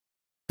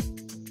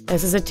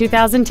This is a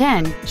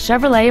 2010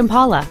 Chevrolet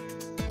Impala.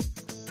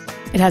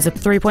 It has a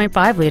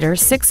 3.5-liter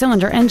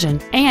six-cylinder engine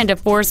and a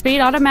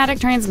 4-speed automatic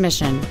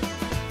transmission.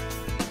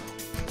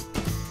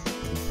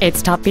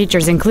 Its top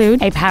features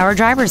include a power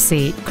driver's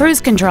seat,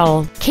 cruise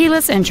control,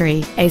 keyless entry,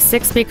 a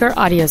 6-speaker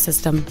audio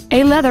system,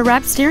 a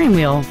leather-wrapped steering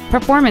wheel,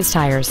 performance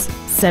tires,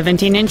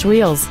 17-inch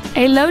wheels,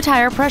 a low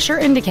tire pressure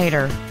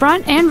indicator,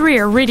 front and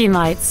rear reading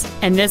lights,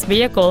 and this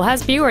vehicle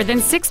has fewer than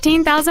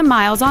 16,000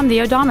 miles on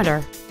the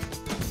odometer.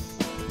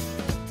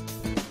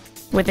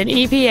 With an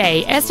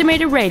EPA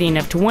estimated rating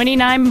of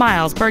 29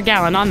 miles per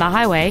gallon on the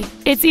highway,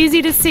 it's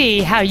easy to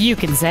see how you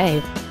can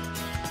save.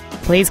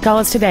 Please call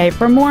us today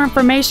for more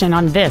information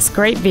on this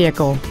great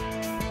vehicle.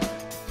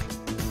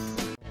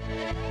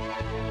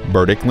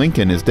 Burdick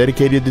Lincoln is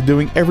dedicated to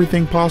doing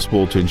everything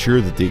possible to ensure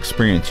that the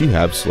experience you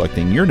have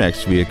selecting your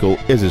next vehicle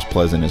is as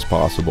pleasant as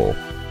possible.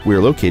 We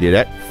are located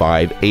at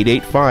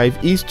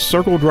 5885 East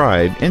Circle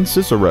Drive in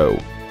Cicero.